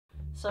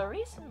So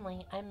recently,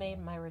 I made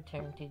my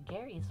return to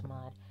Garry's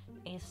Mod,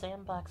 a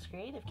sandbox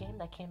creative game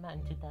that came out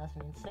in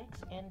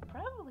 2006 and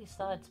probably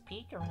saw its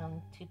peak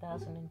around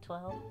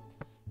 2012,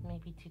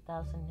 maybe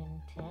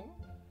 2010.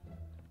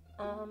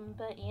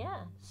 But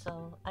yeah,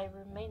 so I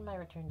made my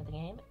return to the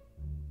game.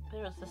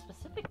 There was a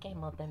specific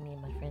game mode that me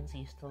and my friends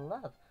used to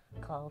love,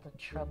 called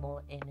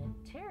Trouble in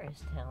a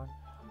Terrorist Town.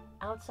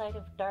 Outside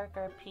of Dark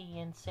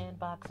RP and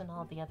Sandbox and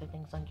all the other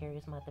things on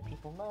Garry's Mod that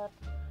people loved,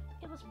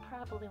 it was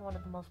probably one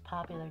of the most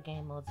popular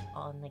game modes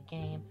on the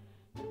game,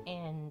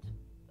 and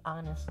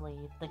honestly,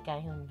 the guy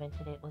who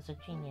invented it was a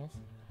genius.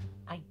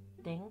 I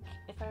think,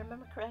 if I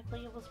remember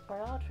correctly, it was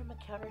borrowed from a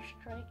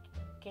Counter-Strike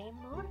game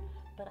mode,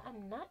 but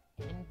I'm not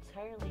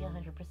entirely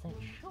 100%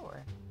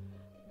 sure.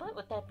 But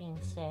with that being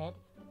said,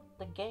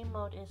 the game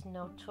mode is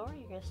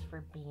notorious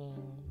for being,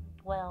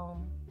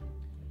 well,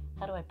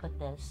 how do I put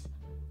this?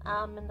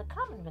 In the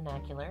common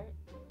vernacular,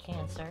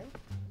 cancer,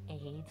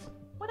 AIDS,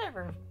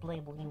 whatever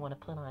label you want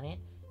to put on it,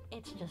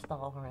 it's just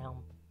all around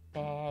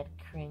bad,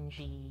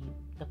 cringy,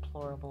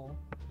 deplorable.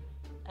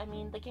 I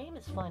mean, the game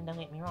is fun, don't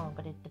get me wrong,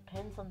 but it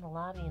depends on the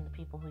lobby and the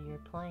people who you're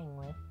playing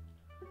with.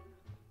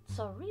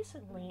 So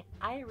recently,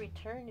 I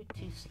returned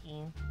to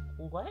see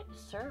what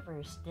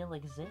servers still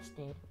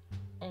existed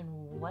and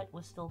what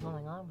was still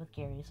going on with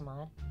Garry's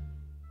Mod,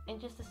 and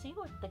just to see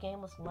what the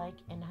game was like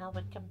and how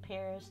it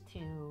compares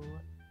to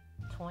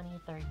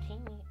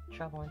 2013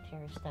 Trouble in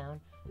Terrorist Town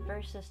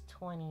versus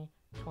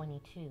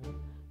 2022.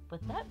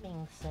 With that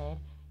being said,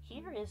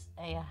 here is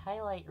a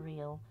highlight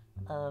reel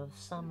of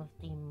some of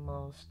the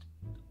most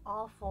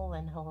awful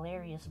and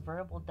hilarious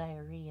verbal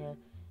diarrhea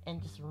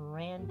and just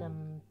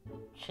random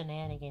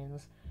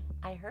shenanigans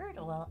I heard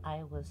while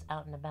I was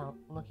out and about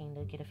looking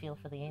to get a feel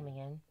for the game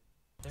again.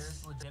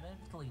 There's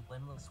legitimately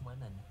limbless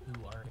women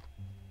who are...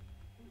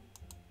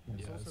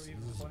 It's also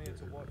even funnier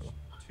to watch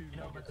two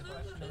but the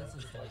question is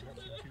like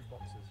watching two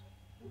boxes.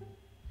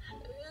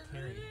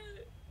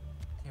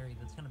 Terry,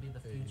 that's gonna be the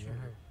future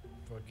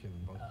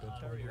Fucking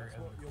career that's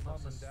of what the your mum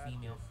and closest dad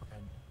female did.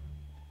 friend.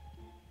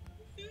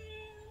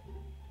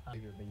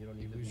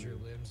 You lose your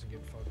limbs and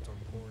get fucked on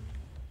porn.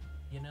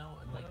 You know,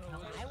 like how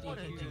much I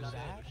wanna do do get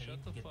that. paid Shut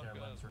to the get their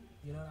fuck limbs? up.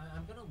 You know,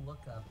 I'm gonna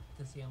look up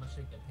to see how much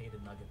they get paid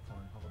in nugget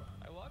porn. Hold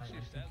on. I watched you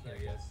I'm stab that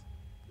curious.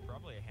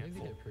 Probably a I think they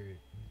handful. get pretty.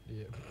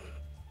 Yeah.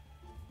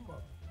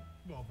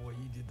 Oh boy,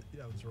 you did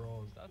that was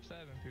wrong. Stop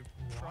stabbing people.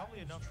 Probably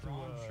enough to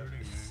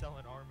sell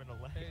an arm and a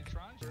leg. Hey,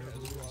 Tron You know has the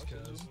rules,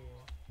 autism. guys.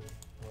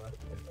 What?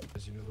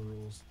 As you know the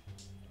rules.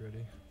 You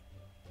ready?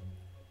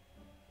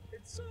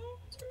 It's so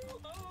too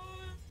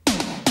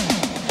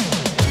hard.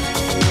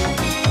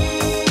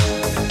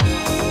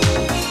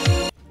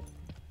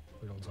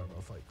 We don't talk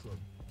about Fight Club.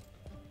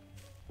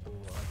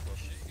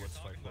 Shit, you're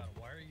talking about.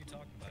 Why are you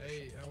talking about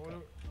Hey, it? I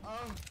wanna.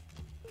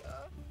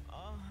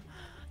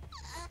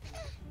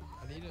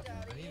 I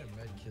need a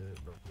med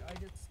kit, bro. I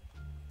get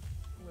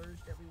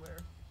splurged everywhere.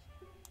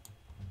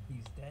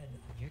 He's dead.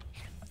 You're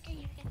gonna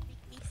make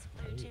me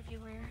splurge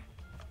everywhere.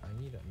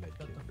 I need a med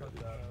Shut kit, the fuck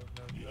brother.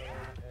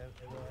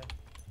 up.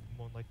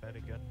 Won't like that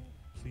again,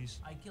 please.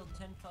 I killed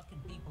 10 fucking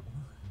people.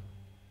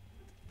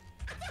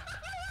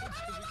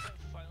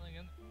 Filing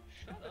in.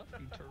 Shut up,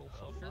 you turtle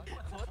fucker.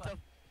 What the?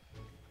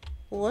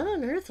 What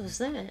on earth was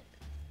that?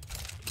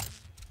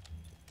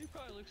 He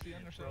probably licks the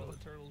underside of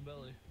the turtle's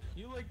belly.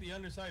 You like the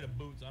underside of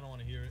boots, I don't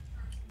want to hear it.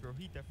 Bro,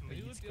 he definitely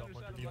You eats look the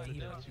gum underside underneath of the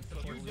my nuts. nuts, you You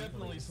fucking definitely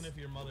weakling. sniff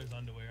your mother's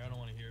underwear, I don't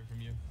want to hear it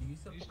from you. Do you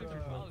support You the stick your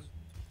cult? mouth.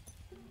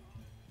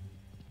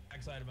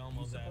 Backside of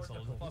Elmo's support the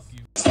asshole, police? fuck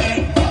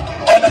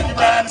you.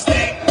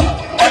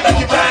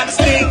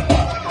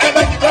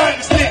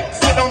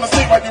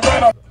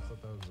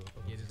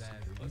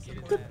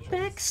 The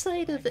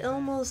backside of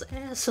Elmo's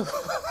asshole.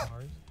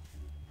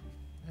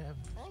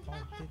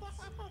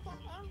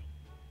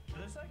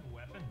 There's like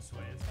weapon sway,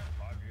 it's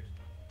not obvious.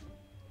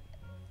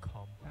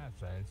 Calm.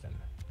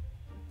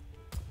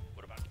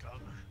 What about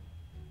gum?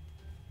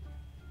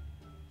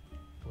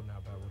 Well, now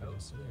about what Oh, it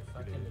is. the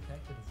fucking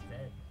detective is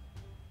dead.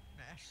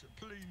 Master,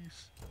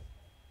 please.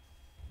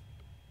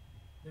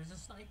 There's a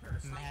sniper.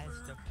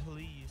 Master,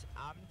 please.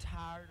 I'm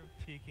tired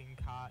of picking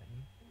cotton.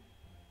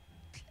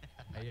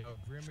 Hey, yo,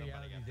 Grim Somebody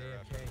Reality's got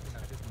AFK. Can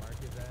I just mark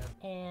his ass?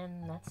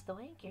 And that's the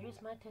way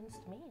Garry's Mod tends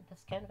to be.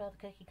 That's kind of how the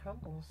cookie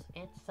crumbles.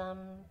 It's,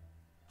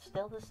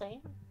 still the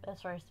same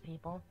as far as the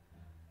people.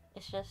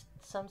 It's just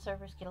some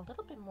servers get a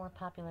little bit more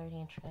popularity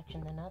and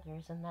traction than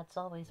others, and that's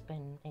always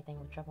been a thing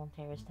with Trouble in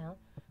Terrorist Town.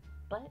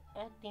 But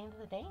at the end of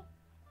the day,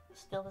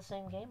 still the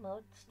same game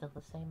mode, still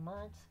the same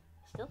mods,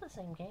 still the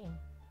same game.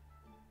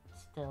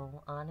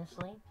 Still,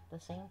 honestly, the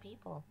same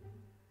people.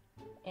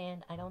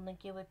 And I don't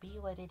think it would be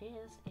what it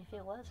is if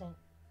it wasn't.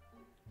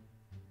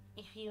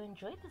 If you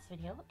enjoyed this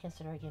video,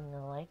 consider giving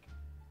a like,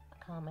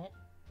 a comment,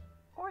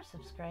 or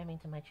subscribing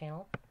to my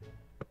channel.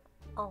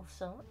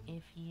 Also,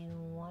 if you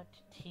want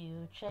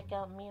to check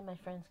out me and my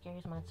friend's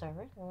Garry's Mod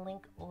server, the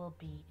link will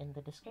be in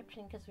the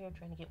description because we are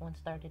trying to get one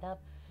started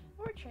up.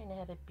 We're trying to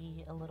have it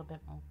be a little bit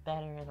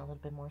better and a little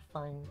bit more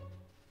fun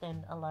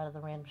than a lot of the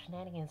random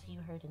shenanigans you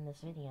heard in this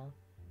video.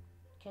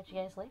 Catch you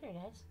guys later,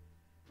 guys.